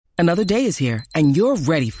Another day is here, and you're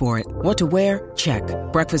ready for it. What to wear? Check.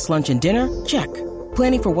 Breakfast, lunch, and dinner? Check.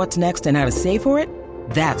 Planning for what's next and how to save for it?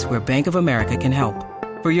 That's where Bank of America can help.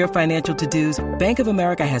 For your financial to-dos, Bank of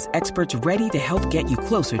America has experts ready to help get you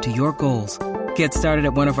closer to your goals. Get started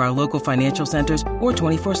at one of our local financial centers or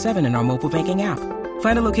 24/7 in our mobile banking app.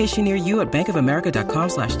 Find a location near you at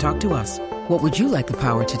bankofamerica.com/talktous. What would you like the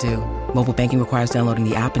power to do? Mobile banking requires downloading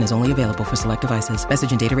the app and is only available for select devices.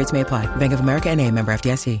 Message and data rates may apply. Bank of America N.A., member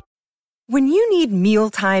FDIC. When you need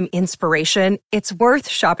mealtime inspiration, it's worth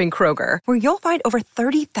shopping Kroger, where you'll find over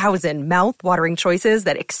 30,000 mouth-watering choices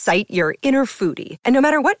that excite your inner foodie. And no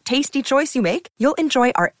matter what tasty choice you make, you'll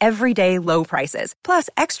enjoy our everyday low prices, plus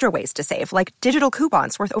extra ways to save, like digital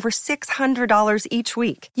coupons worth over $600 each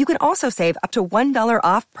week. You can also save up to $1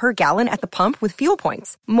 off per gallon at the pump with fuel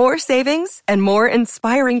points. More savings and more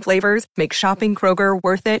inspiring flavors make shopping Kroger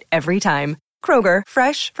worth it every time. Kroger,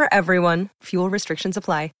 fresh for everyone. Fuel restrictions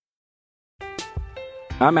apply.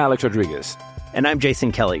 I'm Alex Rodriguez. And I'm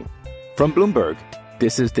Jason Kelly. From Bloomberg,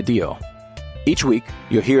 this is The Deal. Each week,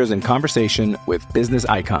 you'll hear us in conversation with business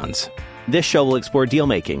icons. This show will explore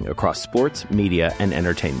deal-making across sports, media, and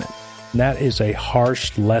entertainment. That is a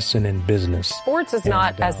harsh lesson in business. Sports is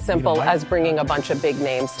not as simple as bringing a bunch of big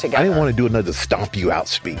names together. I didn't want to do another stomp you out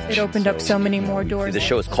speech. It opened up so many more doors. The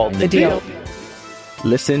show is called The Deal.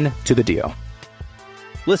 Listen to The Deal.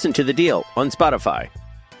 Listen to The Deal on Spotify.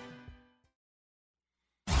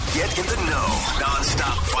 Get in the know.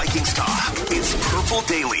 Non-stop Vikings talk. It's Purple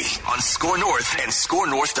Daily on Score North and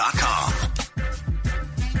ScoreNorth.com.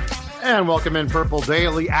 And welcome in Purple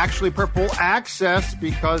Daily. Actually, Purple Access,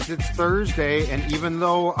 because it's Thursday. And even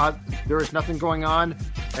though there is nothing going on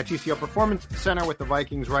at TCL Performance Center with the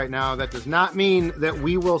Vikings right now, that does not mean that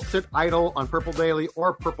we will sit idle on Purple Daily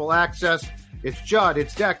or Purple Access. It's Judd,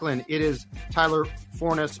 it's Declan, it is Tyler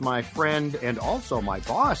Forness, my friend, and also my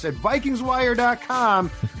boss at VikingsWire.com,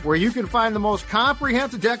 where you can find the most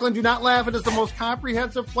comprehensive, Declan, do not laugh, it is the most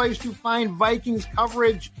comprehensive place to find Vikings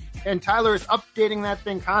coverage, and Tyler is updating that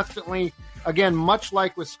thing constantly. Again, much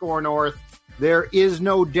like with Score North, there is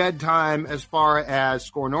no dead time as far as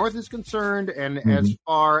Score North is concerned, and as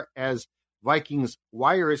far as Vikings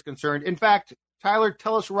Wire is concerned. In fact, Tyler,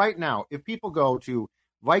 tell us right now, if people go to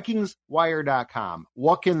VikingsWire.com,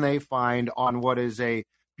 what can they find on what is a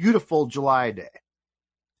beautiful July day?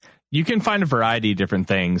 You can find a variety of different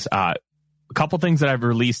things. A couple things that I've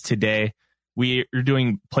released today. We are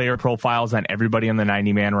doing player profiles on everybody on the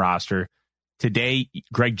 90-man roster. Today,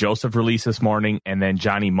 Greg Joseph released this morning, and then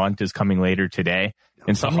Johnny Munt is coming later today.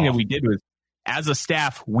 And something that we did was, as a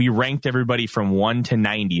staff, we ranked everybody from 1 to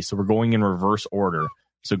 90, so we're going in reverse order.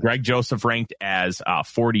 So Greg Joseph ranked as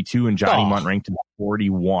 42, and Johnny Munt ranked as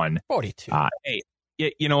 41. 42. Hey,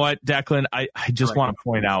 you know what, Declan? I just want to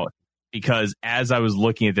point out, because as I was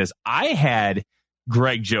looking at this, I had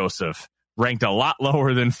Greg Joseph ranked a lot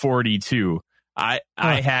lower than 42. I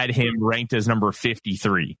had him ranked as number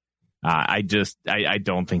 53. I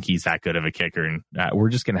don't think he's that good of a kicker, and we're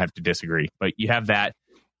just going to have to disagree. But you have that.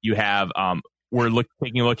 You have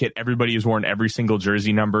taking a look at everybody who's worn every single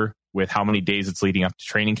jersey number with how many days it's leading up to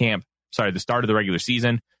training camp. Sorry, the start of the regular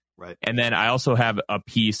season. Right. And then I also have a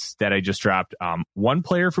piece that I just dropped. One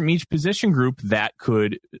player from each position group that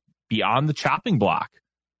could be on the chopping block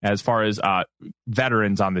as far as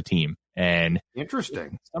veterans on the team. And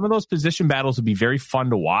interesting. Some of those position battles would be very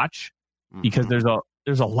fun to watch because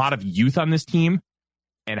there's a lot of youth on this team,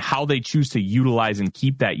 and how they choose to utilize and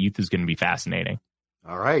keep that youth is going to be fascinating.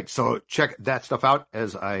 All right, so check that stuff out.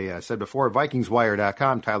 As I said before,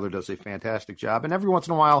 VikingsWire.com. Tyler does a fantastic job. And every once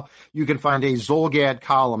in a while, you can find a Zolgad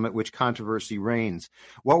column at which controversy reigns.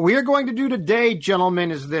 What we are going to do today, gentlemen,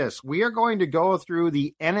 is this. We are going to go through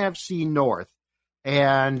the NFC North,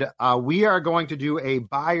 and we are going to do a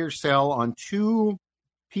buy or sell on two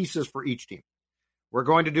pieces for each team. We're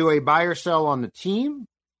going to do a buy or sell on the team,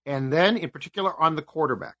 and then in particular on the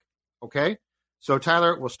quarterback, okay? So,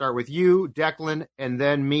 Tyler, we'll start with you, Declan, and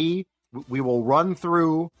then me. We will run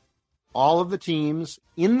through all of the teams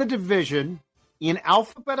in the division in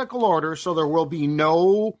alphabetical order, so there will be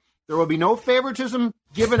no favoritism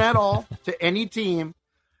given at all to any team.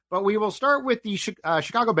 But we will start with the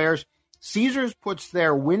Chicago Bears. Caesars puts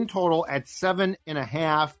their win total at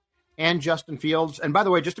 7.5, and Justin Fields. And by the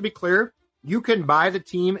way, just to be clear, you can buy the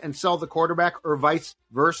team and sell the quarterback or vice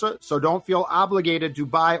versa, so don't feel obligated to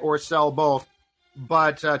buy or sell both.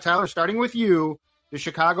 But, Tyler, starting with you, the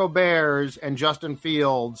Chicago Bears and Justin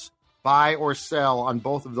Fields, buy or sell on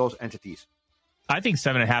both of those entities? I think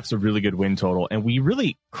 7.5 is a really good win total, and we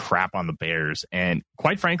really crap on the Bears. And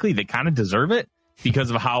quite frankly, they kind of deserve it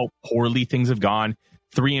because of how poorly things have gone.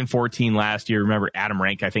 3-14 last year. Remember, Adam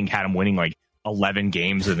Rank, I think, had him winning like 11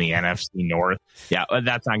 games in the NFC North. Yeah,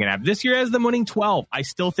 that's not going to happen. This year has them winning 12. I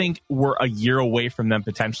still think we're a year away from them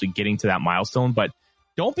potentially getting to that milestone, but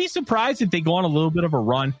don't be surprised if they go on a little bit of a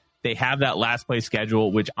run. They have that last place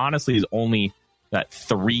schedule, which honestly is only that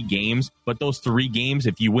 3 games, but those 3 games,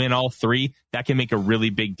 if you win all 3, that can make a really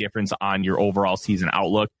big difference on your overall season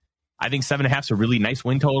outlook. I think 7.5 is a really nice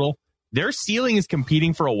win total. Their ceiling is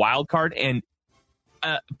competing for a wild card, and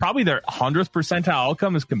probably their 100th percentile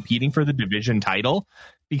outcome is competing for the division title,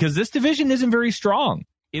 because this division isn't very strong.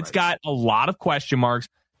 It's got a lot of question marks.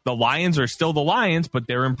 The Lions are still the Lions, but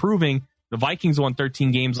they're improving. The Vikings won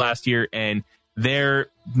 13 games last year, and they're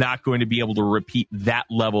not going to be able to repeat that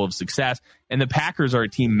level of success. And the Packers are a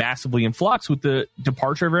team massively in flux with the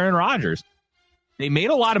departure of Aaron Rodgers. They made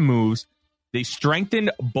a lot of moves. They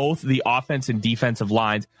strengthened both the offense and defensive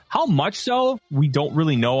lines. How much so, we don't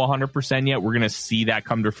really know 100% yet. We're going to see that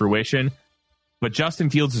come to fruition. But Justin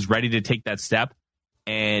Fields is ready to take that step,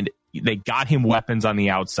 and they got him weapons on the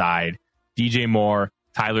outside. DJ Moore,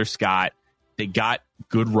 Tyler Scott. They got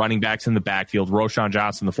good running backs in the backfield. Roschon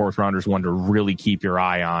Johnson, the 4th rounder, is one to really keep your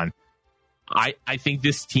eye on. I think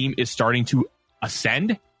this team is starting to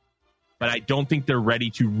ascend, but I don't think they're ready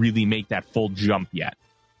to really make that full jump yet.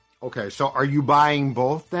 Okay, so are you buying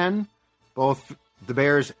both then? Both the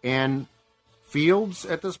Bears and Fields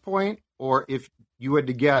at this point? Or if you had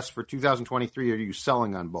to guess for 2023, are you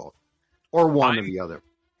selling on both? Or one or the other?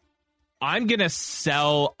 I'm going to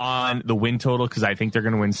sell on the win total because I think they're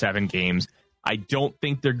going to win 7 games. I don't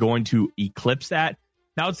think they're going to eclipse that.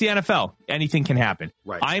 Now, it's the NFL. Anything can happen.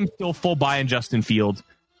 Right. I'm still full buy in Justin Fields.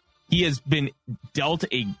 He has been dealt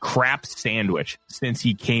a crap sandwich since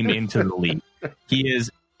he came into the league. He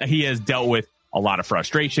has dealt with a lot of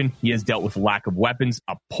frustration. He has dealt with lack of weapons,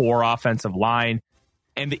 a poor offensive line,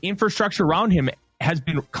 and the infrastructure around him has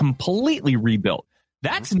been completely rebuilt.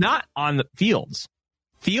 That's not on the Fields.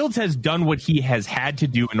 Fields has done what he has had to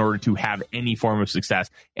do in order to have any form of success,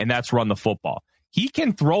 and that's run the football. He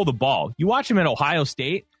can throw the ball. You watch him at Ohio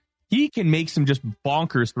State, he can make some just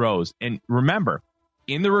bonkers throws. And remember,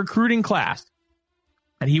 in the recruiting class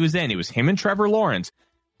that he was in, it was him and Trevor Lawrence.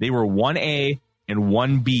 They were 1A and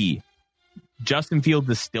 1B. Justin Fields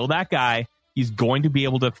is still that guy. He's going to be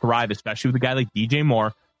able to thrive, especially with a guy like DJ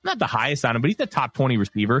Moore. Not the highest on him, but he's the top 20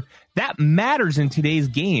 receiver. That matters in today's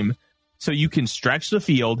game. So you can stretch the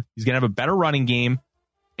field. He's going to have a better running game.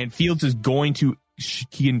 And Fields is going to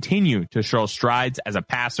continue to show strides as a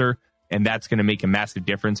passer. And that's going to make a massive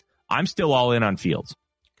difference. I'm still all in on Fields.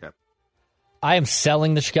 Okay. I am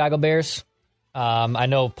selling the Chicago Bears. I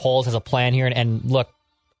know Poles has a plan here. And look,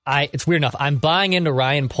 it's weird enough. I'm buying into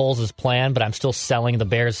Ryan Poles' plan, but I'm still selling the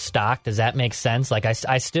Bears stock. Does that make sense? Like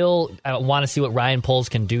I still want to see what Ryan Poles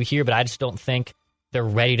can do here, but I just don't think they're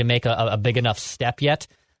ready to make a big enough step yet.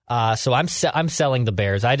 So I'm selling the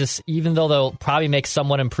Bears. Even though they'll probably make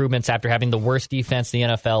somewhat improvements after having the worst defense in the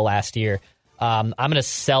NFL last year, I'm going to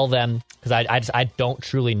sell them because I don't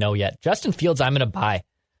truly know yet. Justin Fields, I'm going to buy.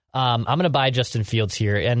 I'm going to buy Justin Fields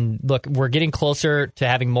here. And look, we're getting closer to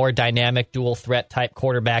having more dynamic dual threat type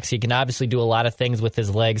quarterbacks. He can obviously do a lot of things with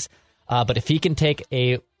his legs. But if he can take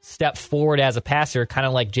a step forward as a passer, kind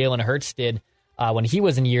of like Jalen Hurts did when he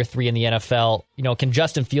was in year 3 in the NFL, can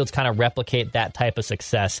Justin Fields kind of replicate that type of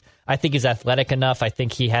success? I think he's athletic enough. I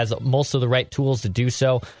think he has most of the right tools to do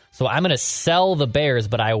so. So I'm going to sell the Bears,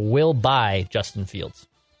 but I will buy Justin Fields.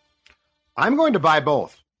 I'm going to buy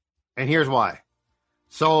both. And here's why.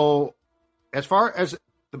 So as far as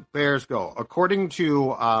the Bears go, according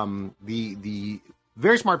to the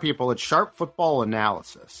very smart people at Sharp Football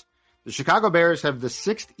Analysis, the Chicago Bears have the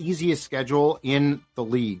 6th easiest schedule in the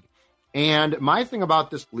league. And my thing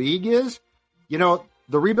about this league is,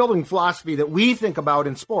 the rebuilding philosophy that we think about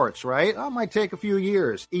in sports, right? Oh, it might take a few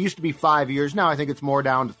years. It used to be 5 years. Now I think it's more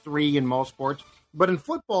down to 3 in most sports. But in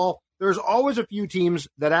football, there's always a few teams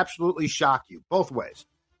that absolutely shock you both ways.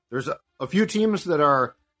 There's a few teams that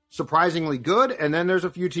are surprisingly good, and then there's a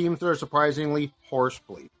few teams that are surprisingly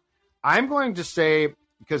horsebleed. I'm going to say,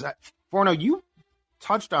 because, Forno, you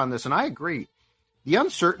touched on this, and I agree. The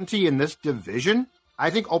uncertainty in this division, I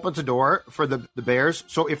think, opens a door for the Bears.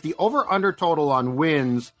 So if the over-under total on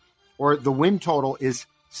wins or the win total is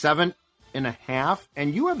 7.5,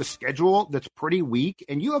 and you have a schedule that's pretty weak,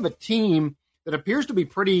 and you have a team that appears to be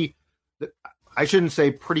pretty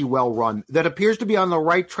well run, that appears to be on the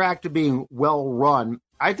right track to being well run,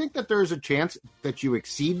 I think that there's a chance that you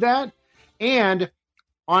exceed that. And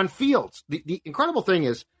on Fields, the incredible thing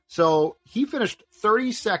is, so he finished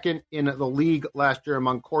 32nd in the league last year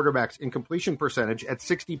among quarterbacks in completion percentage at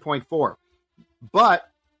 60.4. But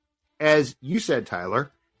as you said,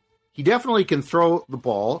 Tyler, he definitely can throw the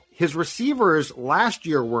ball. His receivers last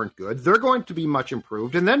year weren't good. They're going to be much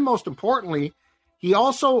improved. And then most importantly, he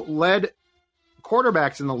also led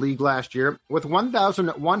quarterbacks in the league last year with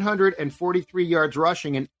 1,143 yards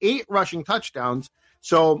rushing and 8 rushing touchdowns.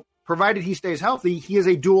 So provided he stays healthy, he is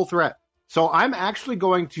a dual threat. So I'm actually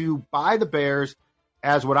going to buy the Bears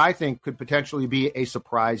as what I think could potentially be a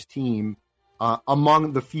surprise team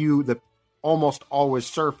among the few that almost always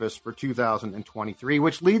surface for 2023,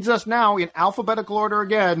 which leads us now in alphabetical order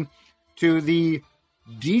again to the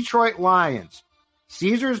Detroit Lions.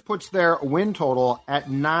 Caesars puts their win total at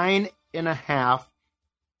 9.5.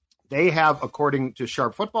 They have, according to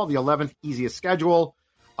Sharp Football, the 11th easiest schedule.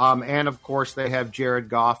 And, of course, they have Jared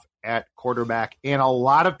Goff at quarterback. And a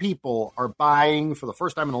lot of people are buying, for the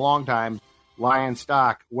first time in a long time, Lions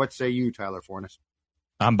stock. What say you, Tyler Fornes?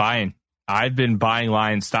 I'm buying. I've been buying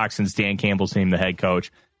Lions stock since Dan Campbell's named the head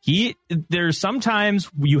coach. There's sometimes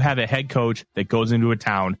you have a head coach that goes into a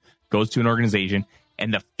town, goes to an organization,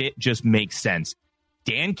 and the fit just makes sense.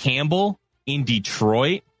 Dan Campbell in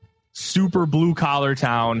Detroit, super blue-collar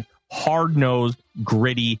town, hard-nosed,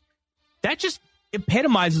 gritty. That just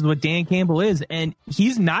epitomizes what Dan Campbell is. And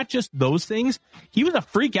he's not just those things. He was a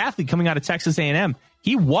freak athlete coming out of Texas A&M.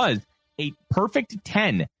 He was a perfect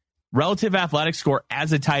 10 relative athletic score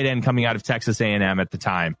as a tight end coming out of Texas A&M at the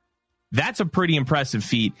time. That's a pretty impressive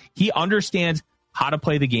feat. He understands how to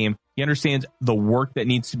play the game. He understands the work that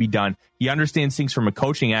needs to be done. He understands things from a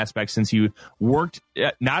coaching aspect since he worked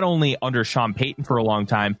not only under Sean Payton for a long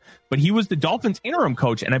time, but he was the Dolphins interim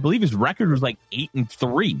coach, and I believe his record was like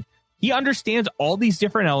 8-3. He understands all these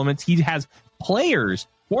different elements. He has players,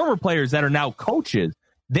 former players that are now coaches.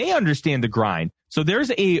 They understand the grind. So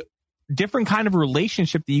there's a different kind of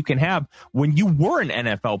relationship that you can have when you were an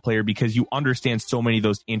NFL player because you understand so many of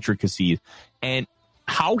those intricacies. And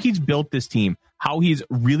how he's built this team, how he's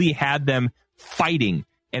really had them fighting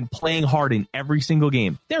and playing hard in every single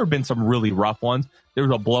game. There have been some really rough ones. There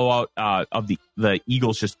was a blowout of the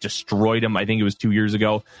Eagles just destroyed them. I think it was 2 years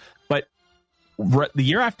ago. But the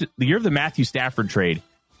year of the Matthew Stafford trade,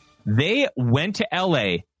 they went to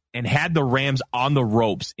LA and had the Rams on the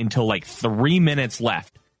ropes until like 3 minutes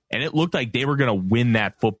left. And it looked like they were going to win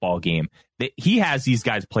that football game. He has these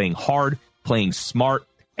guys playing hard, playing smart,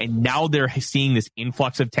 and now they're seeing this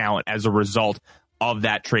influx of talent as a result of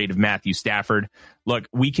that trade of Matthew Stafford. Look,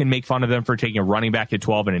 we can make fun of them for taking a running back at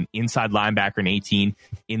 12 and an inside linebacker in 18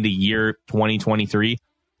 in the year 2023.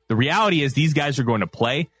 The reality is these guys are going to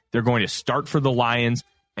play. They're going to start for the Lions,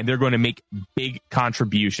 and they're going to make big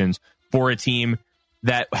contributions for a team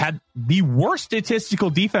that had the worst statistical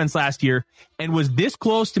defense last year and was this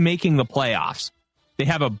close to making the playoffs. They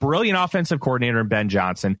have a brilliant offensive coordinator in Ben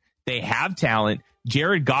Johnson. They have talent.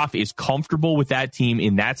 Jared Goff is comfortable with that team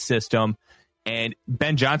in that system, and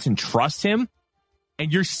Ben Johnson trusts him,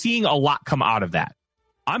 and you're seeing a lot come out of that.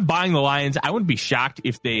 I'm buying the Lions. I wouldn't be shocked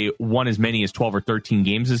if they won as many as 12 or 13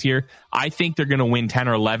 games this year. I think they're going to win 10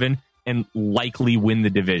 or 11 and likely win the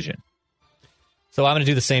division. So I'm going to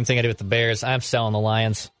do the same thing I did with the Bears. I'm selling the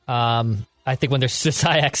Lions. I think when there's this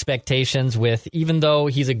high expectations with, even though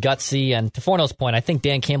he's a gutsy, and to Forno's point, I think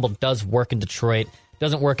Dan Campbell does work in Detroit,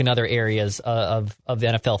 doesn't work in other areas of the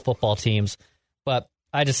NFL football teams, but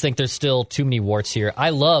I just think there's still too many warts here. I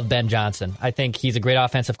love Ben Johnson. I think he's a great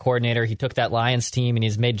offensive coordinator. He took that Lions team and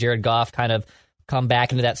he's made Jared Goff kind of come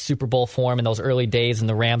back into that Super Bowl form in those early days in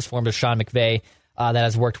the Rams form to Sean McVay. That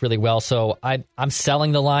has worked really well. So I'm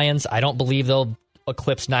selling the Lions. I don't believe they'll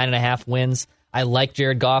eclipse 9.5 wins. I like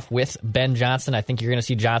Jared Goff with Ben Johnson. I think you're going to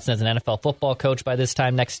see Johnson as an NFL football coach by this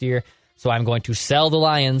time next year. So I'm going to sell the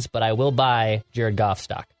Lions, but I will buy Jared Goff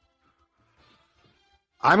stock.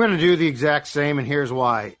 I'm going to do the exact same, and here's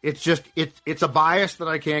why. It's just it's a bias that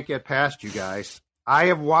I can't get past, you guys. I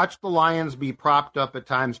have watched the Lions be propped up at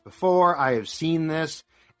times before. I have seen this.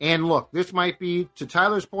 And look, this might be, to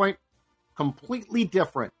Tyler's point, completely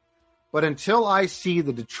different. But until I see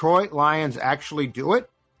the Detroit Lions actually do it,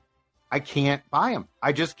 I can't buy them.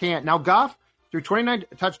 I just can't. Now, Goff, through 29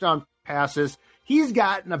 touchdown passes, he's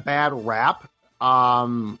gotten a bad rap.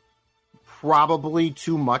 Probably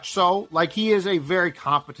too much so. Like, he is a very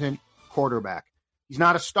competent quarterback. He's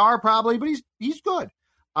not a star probably, but he's good.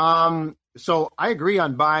 So I agree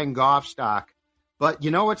on buying Goff stock. But you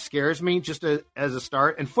know what scares me just as a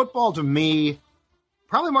start? And football to me,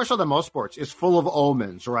 probably more so than most sports, is full of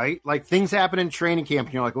omens, right? Like, things happen in training camp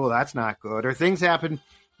and you're like, oh, that's not good. Or things happen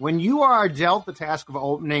when you are dealt the task of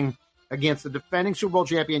opening against the defending Super Bowl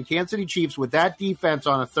champion Kansas City Chiefs with that defense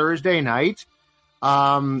on a Thursday night.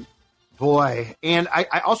 Boy. And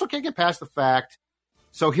I also can't get past the fact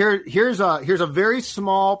So here's a very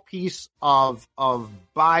small piece of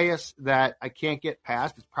bias that I can't get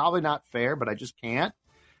past. It's probably not fair, but I just can't.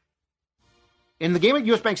 In the game at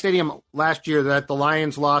US Bank Stadium last year that the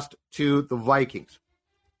Lions lost to the Vikings,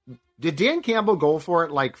 did Dan Campbell go for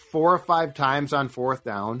it like 4 or 5 times on 4th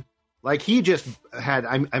down? Like he just had,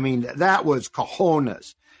 I mean, that was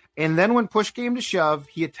cojones. And then when push came to shove,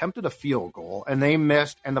 he attempted a field goal and they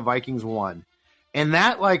missed and the Vikings won. And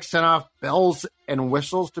that like sent off bells and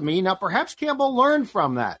whistles to me. Now, perhaps Campbell learned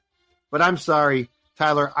from that, but I'm sorry,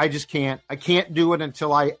 Tyler, I just can't. I can't do it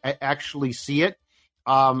until I actually see it.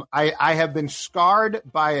 I have been scarred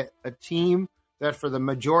by a team that for the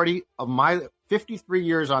majority of my 53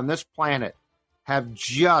 years on this planet have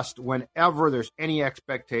just, whenever there's any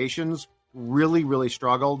expectations, really, really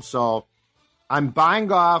struggled. So I'm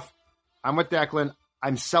buying off. I'm with Declan.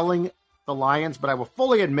 I'm selling the Lions, but I will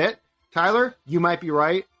fully admit, Tyler, you might be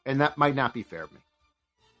right, and that might not be fair of me.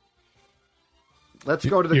 Let's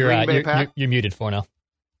go to the Green Bay Pack. You're muted for now.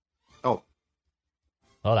 Oh.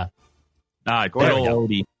 Hold on. Good old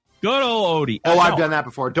Odie. Good old Odie. Oh, I've done that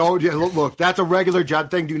before. Don't look. That's a regular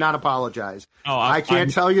Judd thing. Do not apologize. Oh, I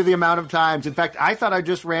can't tell you the amount of times. In fact, I thought I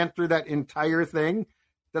just ran through that entire thing.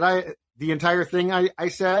 I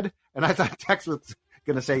said, and I thought Tex was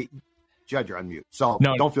going to say, Judd, you're on mute. So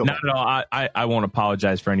don't feel bad. No, I won't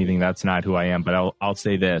apologize for anything. That's not who I am. But I'll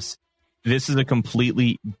say this. This is a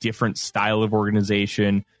completely different style of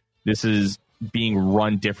organization. This is being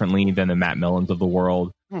run differently than the Matt Millans of the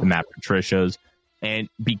world, the Matt Patricias. And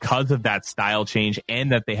because of that style change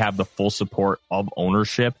and that they have the full support of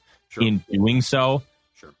ownership in doing so,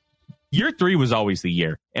 year 3 was always the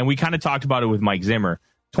year. And we kind of talked about it with Mike Zimmer.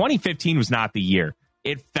 2015 was not the year.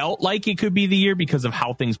 It felt like it could be the year because of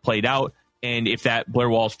how things played out. And if that Blair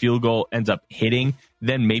Walsh field goal ends up hitting,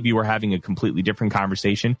 then maybe we're having a completely different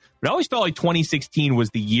conversation. But I always felt like 2016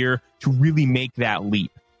 was the year to really make that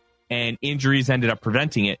leap. And injuries ended up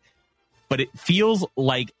preventing it. But it feels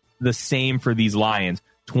like the same for these Lions.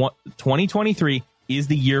 2023 is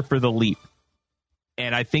the year for the leap.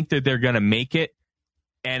 And I think that they're going to make it.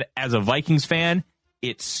 And as a Vikings fan,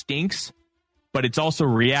 it stinks, but it's also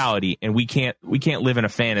reality. And we can't live in a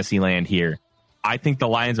fantasy land here. I think the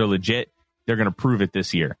Lions are legit. They're going to prove it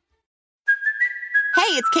this year.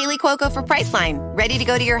 Hey, it's Kaylee Cuoco for Priceline. Ready to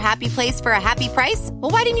go to your happy place for a happy price? Well,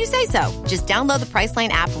 why didn't you say so? Just download the Priceline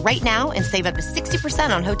app right now and save up to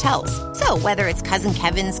 60% on hotels. So whether it's Cousin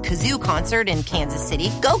Kevin's Kazoo Concert in Kansas City,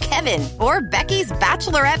 go Kevin, or Becky's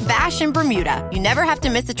Bachelorette Bash in Bermuda, you never have to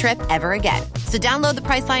miss a trip ever again. So download the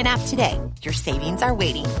Priceline app today. Your savings are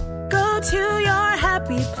waiting. Go to your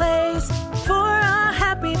happy place for a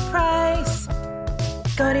happy price.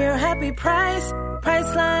 Go to your happy price,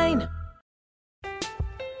 Priceline.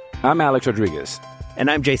 I'm Alex Rodriguez.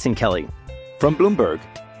 And I'm Jason Kelly. From Bloomberg,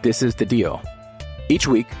 this is The Deal. Each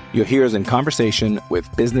week, you'll hear us in conversation with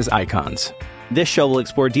business icons. This show will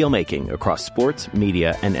explore deal-making across sports,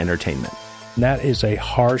 media, and entertainment. That is a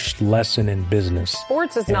harsh lesson in business.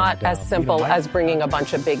 Sports is not as simple as bringing a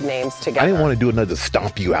bunch of big names together. I didn't want to do another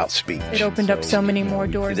stomp you out speech. It opened up so many more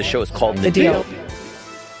doors. The show is called The Deal.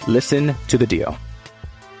 Listen to The Deal.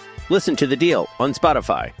 Listen to The Deal on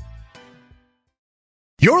Spotify.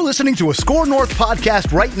 You're listening to a Score North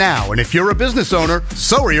podcast right now, and if you're a business owner,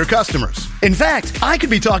 so are your customers. In fact, I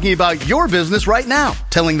could be talking about your business right now,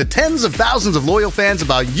 telling the tens of thousands of loyal fans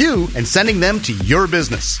about you and sending them to your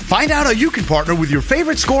business. Find out how you can partner with your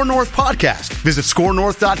favorite Score North podcast. Visit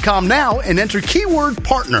scorenorth.com now and enter keyword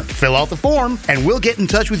partner. Fill out the form, and we'll get in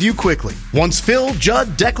touch with you quickly. Once Phil, Judd,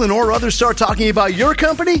 Declan, or others start talking about your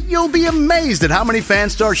company, you'll be amazed at how many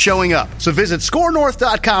fans start showing up. So visit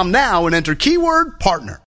scorenorth.com now and enter keyword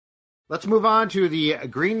partner. Let's move on to the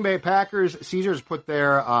Green Bay Packers. Caesars put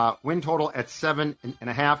their win total at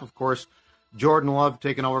 7.5. Of course, Jordan Love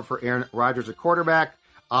taking over for Aaron Rodgers at quarterback.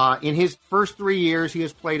 In his first 3 years, he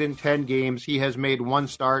has played in 10 games. He has made 1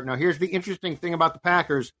 start. Now, here's the interesting thing about the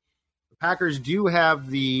Packers. The Packers do have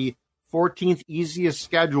the 14th easiest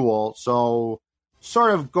schedule, so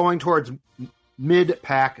sort of going towards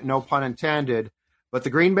mid-pack, no pun intended. But the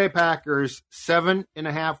Green Bay Packers,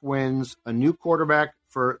 7.5 wins, a new quarterback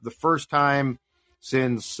for the first time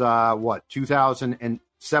since,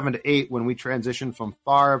 2007 to 8 when we transitioned from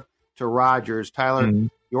Favre to Rodgers. Tyler,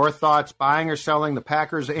 your thoughts, buying or selling the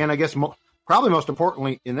Packers, and I guess probably most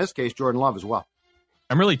importantly in this case, Jordan Love as well.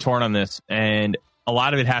 I'm really torn on this, and a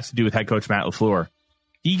lot of it has to do with head coach Matt LaFleur.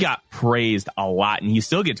 He got praised a lot, and he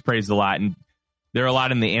still gets praised a lot, and there are a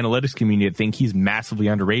lot in the analytics community that think he's massively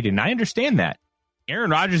underrated, and I understand that.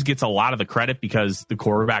 Aaron Rodgers gets a lot of the credit because the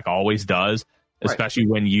quarterback always does, especially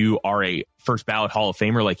when you are a first ballot Hall of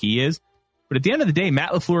Famer like he is. But at the end of the day,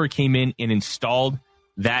 Matt LaFleur came in and installed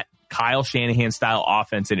that Kyle Shanahan-style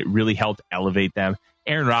offense, and it really helped elevate them.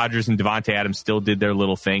 Aaron Rodgers and Devontae Adams still did their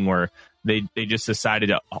little thing where they just decided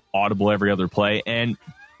to audible every other play, and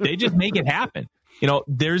they just make it happen.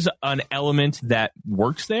 There's an element that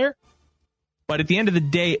works there, but at the end of the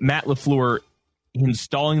day, Matt LaFleur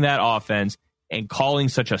installing that offense and calling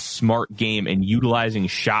such a smart game and utilizing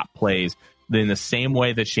shot plays in the same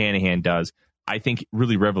way that Shanahan does, I think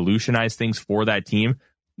really revolutionized things for that team.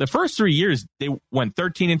 The first 3 years, they went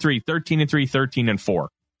 13-3, 13-3, 13-4.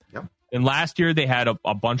 Yep. And last year, they had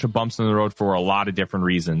a bunch of bumps in the road for a lot of different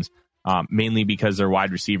reasons, mainly because their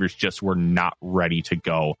wide receivers just were not ready to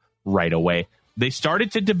go right away. They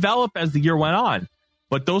started to develop as the year went on,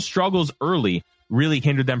 but those struggles early really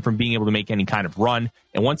hindered them from being able to make any kind of run.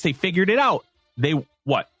 And once they figured it out, they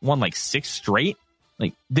won like 6 straight.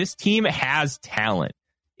 Like, this team has talent.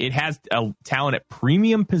 It has talent at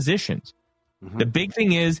premium positions. Mm-hmm. The big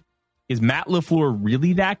thing is Matt LaFleur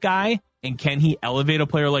really that guy? And can he elevate a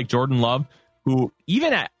player like Jordan Love, who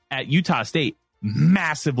even at Utah State,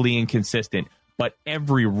 massively inconsistent, but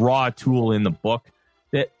every raw tool in the book?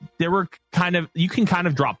 That there were you can kind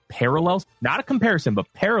of draw parallels, not a comparison,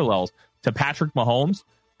 but parallels to Patrick Mahomes,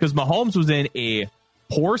 because Mahomes was in a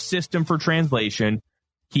poor system for translation.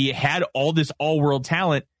 He had all this all-world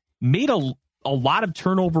talent, made a lot of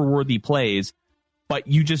turnover-worthy plays, but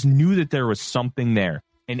you just knew that there was something there.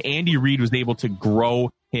 And Andy Reid was able to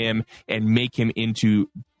grow him and make him into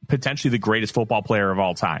potentially the greatest football player of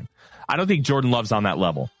all time. I don't think Jordan Love's on that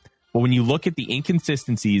level. But when you look at the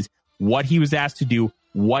inconsistencies, what he was asked to do,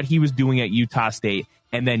 what he was doing at Utah State,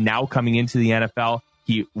 and then now coming into the NFL,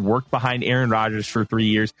 he worked behind Aaron Rodgers for 3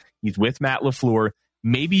 years. He's with Matt LaFleur.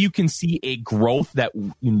 Maybe you can see a growth that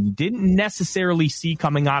you didn't necessarily see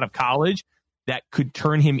coming out of college that could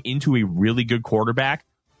turn him into a really good quarterback.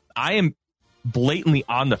 I am blatantly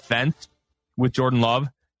on the fence with Jordan Love,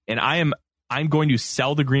 and I'm going to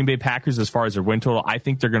sell the Green Bay Packers as far as their win total. I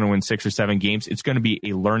think they're going to win 6 or 7 games. It's going to be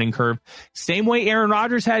a learning curve. Same way Aaron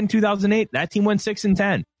Rodgers had in 2008. That team went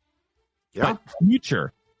 6-10. Yeah. But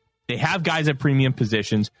future, they have guys at premium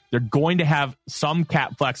positions. They're going to have some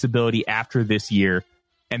cap flexibility after this year,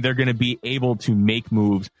 and they're going to be able to make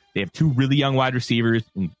moves. They have 2 really young wide receivers,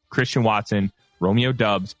 Christian Watson, Romeo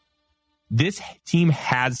Doubs. This team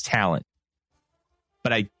has talent,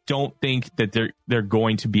 but I don't think that they're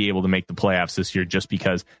going to be able to make the playoffs this year just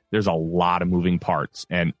because there's a lot of moving parts,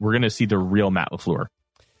 and we're going to see the real Matt LaFleur.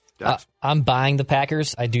 I'm buying the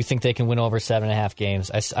Packers. I do think they can win over 7.5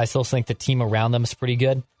 games. I still think the team around them is pretty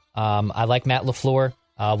good. I like Matt LaFleur.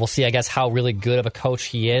 We'll see, I guess, how really good of a coach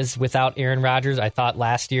he is without Aaron Rodgers. I thought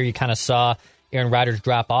last year you kind of saw Aaron Rodgers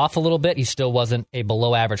drop off a little bit. He still wasn't a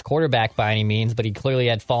below-average quarterback by any means, but he clearly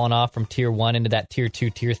had fallen off from Tier 1 into that Tier 2,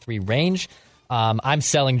 Tier 3 range. I'm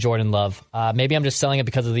selling Jordan Love. Maybe I'm just selling it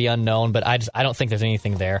because of the unknown, but I don't think there's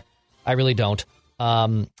anything there. I really don't.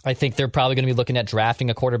 I think they're probably going to be looking at drafting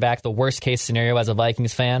a quarterback. The worst-case scenario as a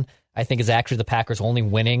Vikings fan, I think, is actually the Packers only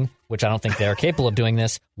winning, which I don't think they're capable of doing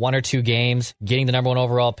this, 1 or 2 games, getting the number 1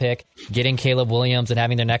 overall pick, getting Caleb Williams and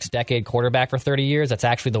having their next decade quarterback for 30 years. That's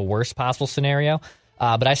actually the worst possible scenario.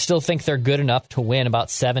 But I still think they're good enough to win about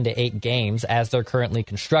 7 to 8 games as they're currently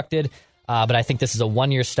constructed. But I think this is a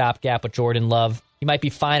 1-year stopgap with Jordan Love. He might be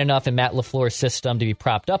fine enough in Matt LaFleur's system to be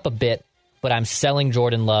propped up a bit, but I'm selling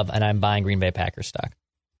Jordan Love and I'm buying Green Bay Packers stock.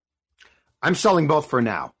 I'm selling both for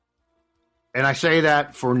now. And I say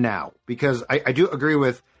that for now because I do agree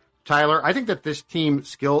with Tyler. I think that this team,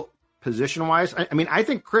 skill position-wise, I mean, I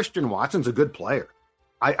think Christian Watson's a good player.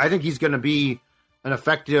 I think he's going to be an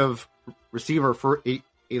effective receiver for a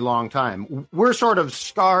long time. We're sort of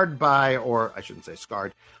scarred by, or I shouldn't say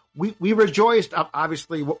scarred, we rejoiced,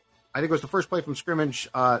 obviously, I think it was the first play from scrimmage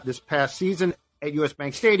this past season at US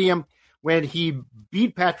Bank Stadium when he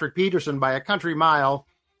beat Patrick Peterson by a country mile.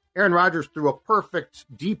 Aaron Rodgers threw a perfect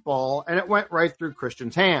deep ball, and it went right through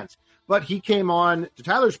Christian's hands. But he came on, to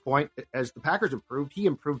Tyler's point, as the Packers improved, he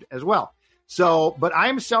improved as well. So, but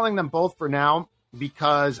I'm selling them both for now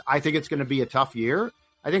because I think it's going to be a tough year.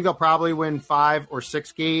 I think they'll probably win 5 or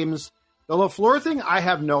 6 games. The LaFleur thing, I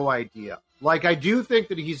have no idea. Like, I do think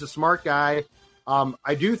that he's a smart guy.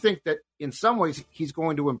 I do think that in some ways he's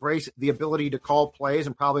going to embrace the ability to call plays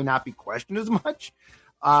and probably not be questioned as much.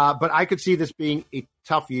 But I could see this being a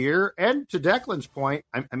tough year. And to Declan's point,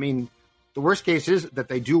 I mean, the worst case is that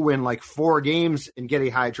they do win like 4 games and get a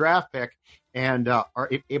high draft pick and are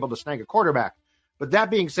able to snag a quarterback. But that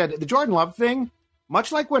being said, the Jordan Love thing,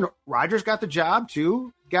 much like when Rodgers got the job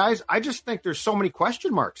too, guys, I just think there's so many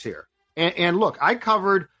question marks here. And look, I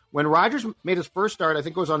covered When Rodgers made his first start, I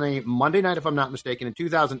think it was on a Monday night, if I'm not mistaken, in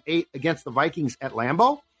 2008 against the Vikings at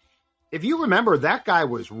Lambeau. If you remember, that guy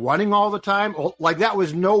was running all the time. Like, that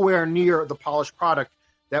was nowhere near the polished product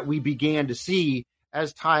that we began to see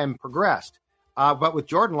as time progressed. But with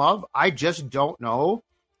Jordan Love, I just don't know.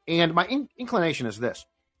 And my inclination is this.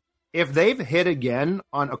 If they've hit again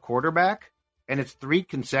on a quarterback and it's 3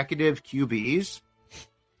 consecutive QBs,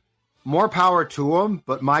 more power to them,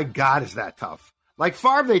 but my God, is that tough. Like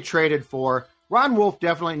Favre they traded for, Ron Wolf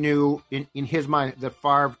definitely knew in his mind that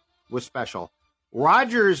Favre was special.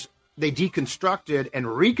 Rodgers, they deconstructed and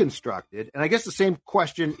reconstructed. And I guess the same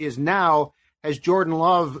question is now, has Jordan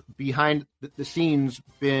Love behind the scenes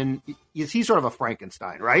been, is he sort of a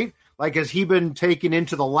Frankenstein, right? Like, has he been taken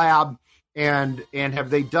into the lab and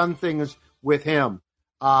have they done things with him?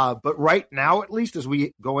 But right now, at least as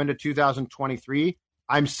we go into 2023,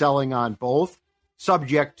 I'm selling on both,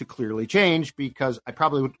 subject to clearly change, because I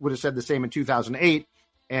probably would have said the same in 2008,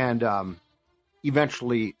 and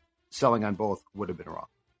eventually selling on both would have been wrong.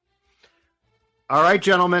 All right,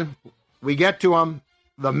 gentlemen, we get to them.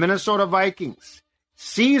 The Minnesota Vikings.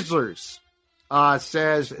 Caesars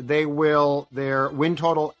says their win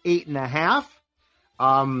total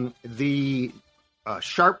 8.5. The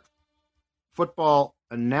Sharp Football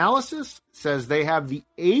Analysis says they have the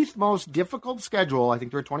 8th most difficult schedule. I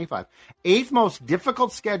think they're at 25. 8th most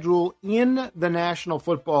difficult schedule in the National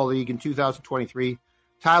Football League in 2023.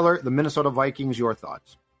 Tyler, the Minnesota Vikings, your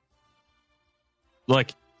thoughts? Look,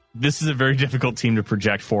 this is a very difficult team to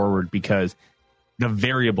project forward because the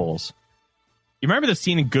variables. You remember the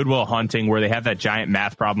scene in Good Will Hunting where they have that giant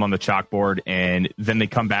math problem on the chalkboard and then they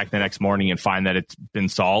come back the next morning and find that it's been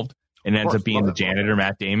solved and it ends up being the janitor,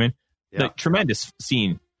 Matt Damon? Yeah. Like, tremendous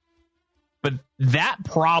scene. But that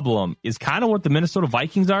problem is kind of what the Minnesota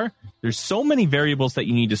Vikings are. There's so many variables that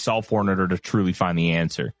you need to solve for in order to truly find the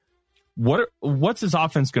answer. What's this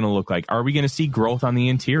offense going to look like? Are we going to see growth on the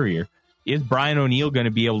interior? Is Brian O'Neill going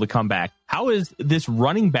to be able to come back? How is this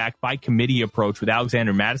running back by committee approach with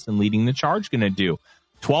Alexander Madison leading the charge going to do?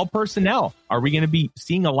 12 personnel. Are we going to be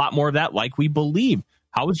seeing a lot more of that like we believe?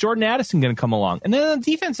 How is Jordan Addison going to come along? And then on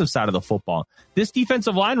the defensive side of the football, this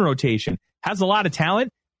defensive line rotation has a lot of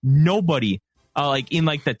talent. Nobody in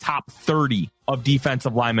the top 30 of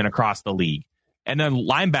defensive linemen across the league. And then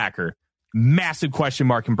linebacker, massive question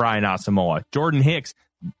mark in Brian Asamoah. Jordan Hicks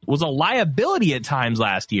was a liability at times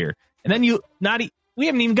last year. And then we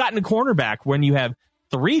haven't even gotten a cornerback when you have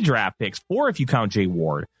 3 draft picks, 4 if you count Jay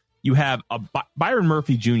Ward. You have a Byron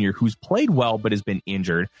Murphy Jr. who's played well but has been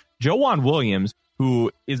injured. Joejuan Williams,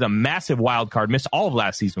 who is a massive wild card, missed all of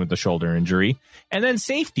last season with the shoulder injury. And then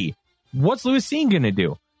safety. What's Lewis Cine going to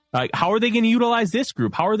do? How are they going to utilize this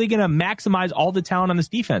group? How are they going to maximize all the talent on this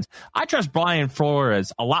defense? I trust Brian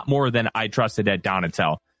Flores a lot more than I trusted Ed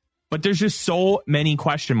Donatel. But there's just so many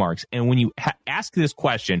question marks. And when you ask this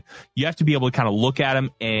question, you have to be able to kind of look at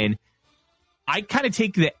them. And I kind of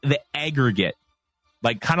take the aggregate,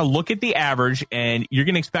 kind of look at the average, and you're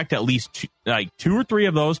going to expect at least 2 or 3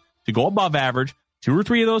 of those to go above average, 2 or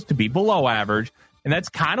 3 of those to be below average. And that's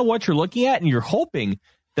kind of what you're looking at. And you're hoping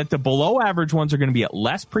that the below average ones are going to be at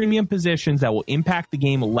less premium positions that will impact the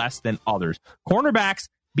game less than others. Cornerbacks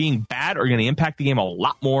being bad are going to impact the game a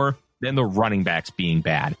lot more than the running backs being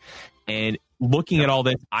bad. And looking at all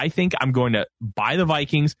this, I think I'm going to buy the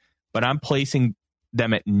Vikings, but I'm placing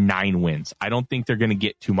them at 9 wins. I don't think they're going to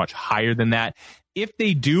get too much higher than that. If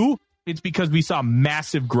they do, it's because we saw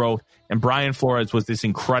massive growth, and Brian Flores was this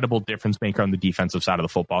incredible difference maker on the defensive side of the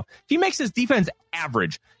football. If he makes his defense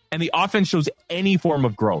average and the offense shows any form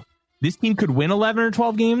of growth, this team could win 11 or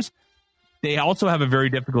 12 games. They also have a very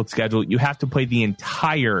difficult schedule. You have to play the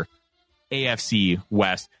entire AFC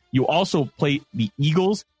West. You also play the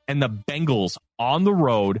Eagles and the Bengals on the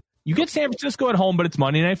road. You get San Francisco at home, but it's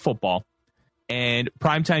Monday Night Football. And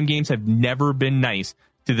primetime games have never been nice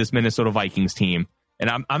to this Minnesota Vikings team. And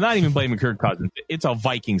I'm not even blaming Kirk Cousins. It's a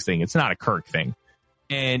Vikings thing. It's not a Kirk thing.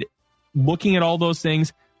 And looking at all those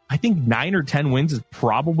things, I think 9 or 10 wins is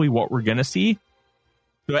probably what we're going to see.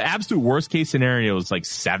 The absolute worst case scenario is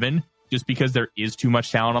 7, just because there is too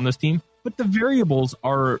much talent on this team. But the variables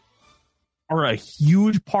are a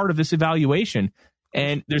huge part of this evaluation.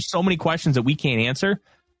 And there's so many questions that we can't answer.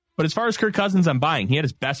 But as far as Kirk Cousins, I'm buying. He had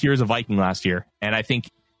his best year as a Viking last year. And I think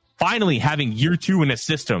finally having year 2 in his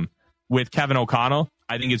system with Kevin O'Connell,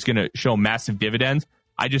 I think it's going to show massive dividends.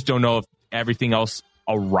 I just don't know if everything else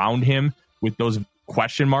around him with those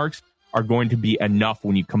question marks are going to be enough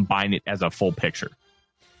when you combine it as a full picture.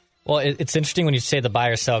 Well, it's interesting when you say the buy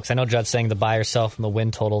or sell, because I know Judd's saying the buy or sell from the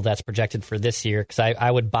win total that's projected for this year, because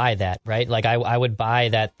I would buy that, right? Like, I would buy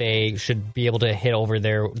that they should be able to hit over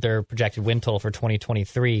their projected win total for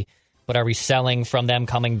 2023. But are we selling from them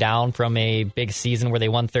coming down from a big season where they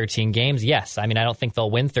won 13 games? Yes. I mean, I don't think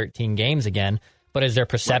they'll win 13 games again, but is their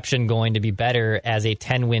perception going to be better as a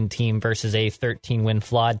 10-win team versus a 13-win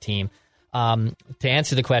flawed team? To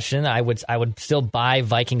answer the question, I would still buy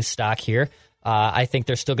Vikings stock here. I think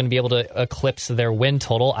they're still going to be able to eclipse their win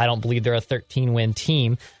total. I don't believe they're a 13-win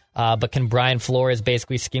team, but can Brian Flores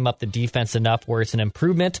basically scheme up the defense enough where it's an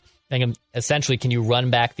improvement? And essentially, can you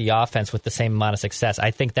run back the offense with the same amount of success?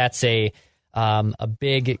 I think that's a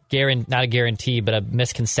big not a guarantee, but a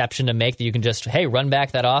misconception to make, that you can just, hey, run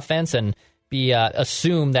back that offense and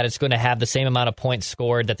assume that it's going to have the same amount of points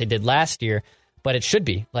scored that they did last year. But it should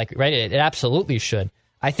be, like, right? It absolutely should.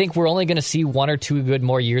 I think we're only going to see 1 or 2 good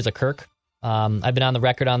more years of Kirk. I've been on the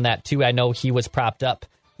record on that too. I know he was propped up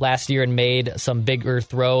last year and made some bigger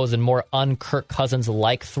throws and more un-Kirk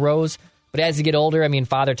Cousins-like throws. But as you get older, I mean,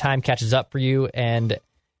 father time catches up for you, and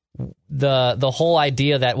the whole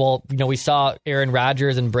idea that, well, you know, we saw Aaron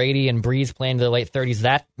Rodgers and Brady and Breeze playing to the late 30s.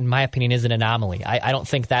 That, in my opinion, is an anomaly. I don't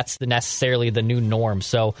think that's necessarily the new norm.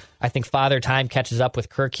 So I think father time catches up with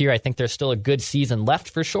Kirk here. I think there's still a good season left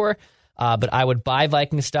for sure. But I would buy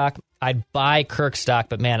Viking stock. I'd buy Kirk stock,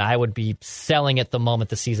 but man, I would be selling it the moment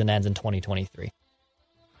the season ends in 2023.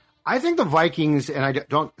 I think the Vikings, and I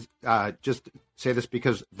don't just say this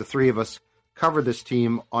because the three of us cover this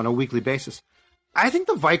team on a weekly basis. I think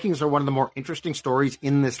the Vikings are one of the more interesting stories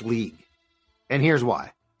in this league. And here's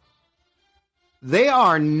why. They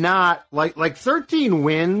are not like 13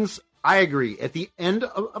 wins. I agree. At the end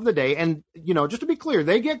of the day, and, you know, just to be clear,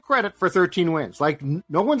 they get credit for 13 wins. Like,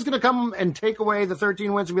 no one's going to come and take away the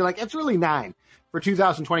 13 wins and be like, it's really 9 for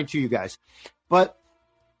 2022, you guys. But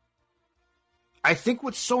I think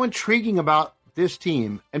what's so intriguing about this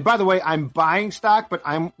team, and by the way, I'm buying stock, but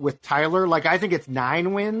I'm with Tyler. Like, I think it's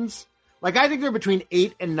 9 wins. Like, I think they're between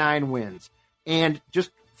 8 and 9 wins. And just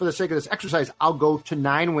for the sake of this exercise, I'll go to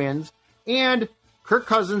 9 wins. And Kirk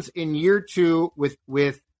Cousins in year 2 with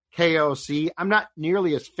KOC, I'm not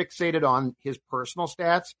nearly as fixated on his personal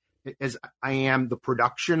stats as I am the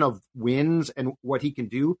production of wins and what he can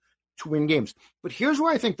do to win games. But here's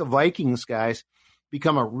where I think the Vikings, guys,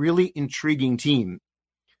 become a really intriguing team.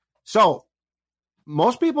 So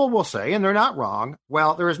most people will say, and they're not wrong,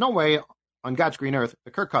 well, there is no way on God's green earth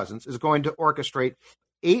that Kirk Cousins is going to orchestrate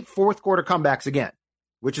 8 fourth-quarter comebacks again,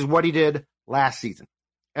 which is what he did last season.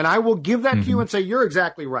 And I will give that to you and say, you're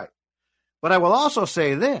exactly right. But I will also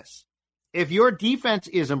say this. If your defense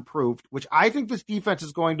is improved, which I think this defense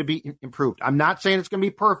is going to be improved. I'm not saying it's going to be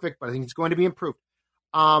perfect, but I think it's going to be improved.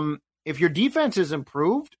 If your defense is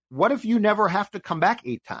improved, what if you never have to come back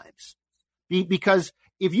 8 times? Because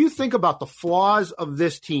if you think about the flaws of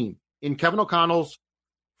this team in Kevin O'Connell's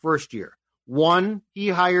first year, 1, he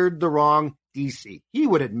hired the wrong DC. He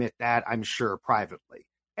would admit that, I'm sure, privately.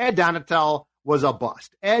 Ed Donatel was a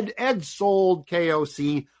bust. Ed sold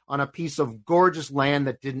KOC on a piece of gorgeous land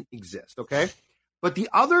that didn't exist, okay? But the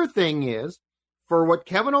other thing is, for what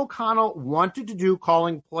Kevin O'Connell wanted to do,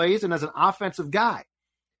 calling plays and as an offensive guy,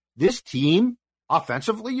 this team,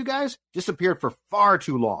 offensively, you guys, disappeared for far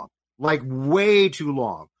too long. Like, way too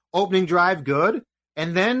long. Opening drive, good.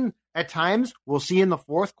 And then, at times, we'll see in the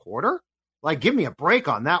fourth quarter. Like, give me a break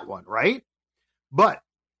on that one, right? But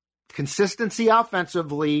consistency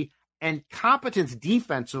offensively and competence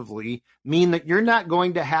defensively mean that you're not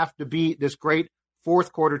going to have to be this great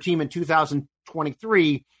fourth quarter team in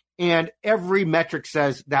 2023, and every metric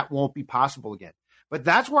says that won't be possible again. But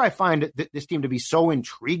that's where I find this team to be so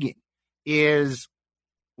intriguing is,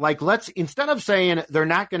 like, instead of saying they're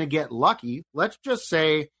not going to get lucky, let's just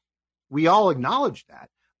say we all acknowledge that,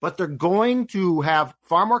 but they're going to have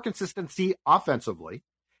far more consistency offensively,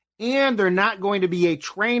 and they're not going to be a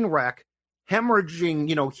train wreck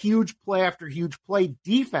hemorrhaging, huge play after huge play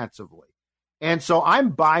defensively. And so I'm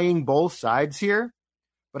buying both sides here,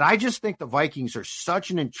 but I just think the Vikings are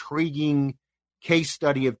such an intriguing case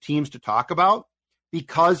study of teams to talk about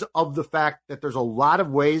because of the fact that there's a lot of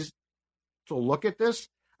ways to look at this.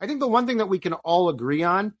 I think the one thing that we can all agree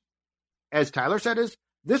on, as Tyler said, is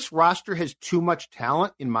this roster has too much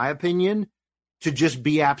talent, in my opinion, to just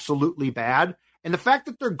be absolutely bad. And the fact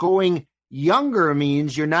that they're going younger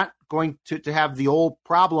means you're not going to have the old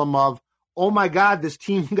problem of, oh my God, this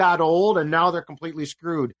team got old and now they're completely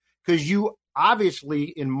screwed. Because you obviously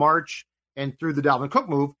in March and through the Dalvin Cook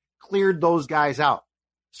move cleared those guys out.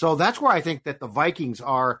 So that's where I think that the Vikings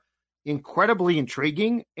are incredibly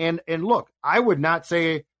intriguing. And look, I would not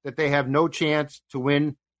say that they have no chance to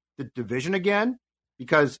win the division again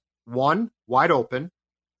because, one, wide open,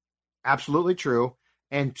 absolutely true,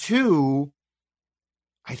 and two,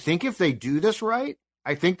 I think if they do this right,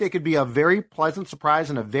 I think they could be a very pleasant surprise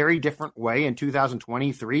in a very different way in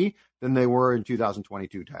 2023 than they were in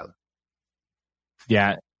 2022, Tyler.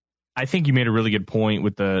 Yeah, I think you made a really good point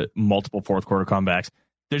with the multiple fourth quarter comebacks.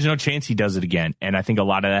 There's no chance he does it again. And I think a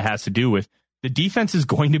lot of that has to do with the defense is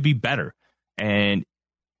going to be better. And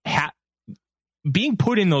being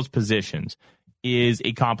put in those positions is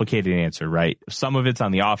a complicated answer, right? Some of it's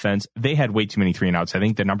on the offense. They had way too many 3-and-outs. I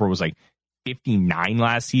think the number was like 59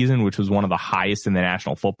 last season, which was one of the highest in the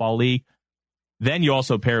National Football League. Then you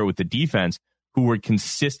also pair it with the defense, who would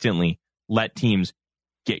consistently let teams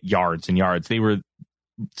get yards and yards. They were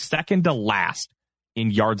second to last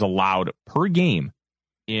in yards allowed per game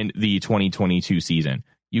in the 2022 season.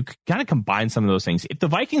 You kind of combine some of those things. If the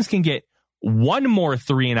Vikings can get one more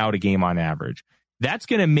 3-and-out a game on average, that's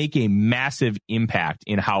going to make a massive impact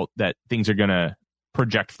in how that things are going to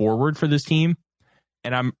project forward for this team.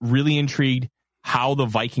 And I'm really intrigued how the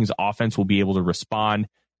Vikings offense will be able to respond.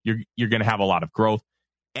 You're going to have a lot of growth.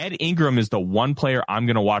 Ed Ingram is the one player I'm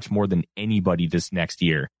going to watch more than anybody this next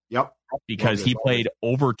year. Yep. Because he played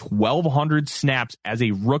over 1,200 snaps as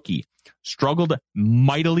a rookie, struggled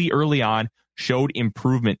mightily early on, showed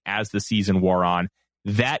improvement as the season wore on.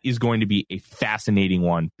 That is going to be a fascinating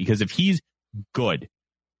one because if he's good,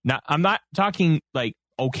 now I'm not talking like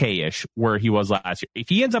okay-ish where he was last year. If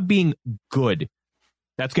he ends up being good,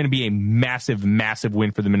 that's going to be a massive, massive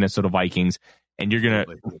win for the Minnesota Vikings. And you're going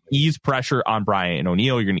to ease pressure on Brian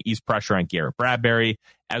O'Neill. You're going to ease pressure on Garrett Bradbury.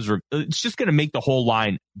 It's just going to make the whole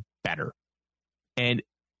line better. And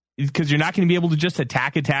because you're not going to be able to just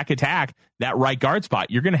attack that right guard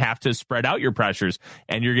spot. You're going to have to spread out your pressures,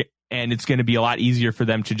 and it's going to be a lot easier for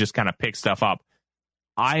them to just kind of pick stuff up.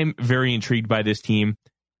 I'm very intrigued by this team.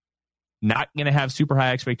 Not going to have super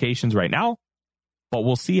high expectations right now, but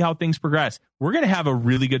we'll see how things progress. We're going to have a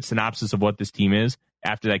really good synopsis of what this team is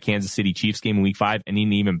after that Kansas City Chiefs game in Week 5, and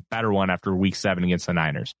an even better one after Week 7 against the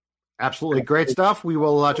Niners. Absolutely great stuff. We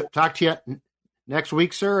will talk to you next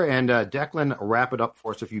week, sir. And Declan, wrap it up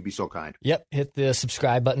for us if you'd be so kind. Yep. Hit the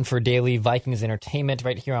subscribe button for daily Vikings entertainment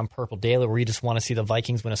right here on Purple Daily, where you just want to see the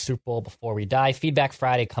Vikings win a Super Bowl before we die. Feedback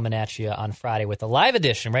Friday coming at you on Friday with a live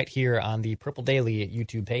edition right here on the Purple Daily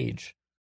YouTube page.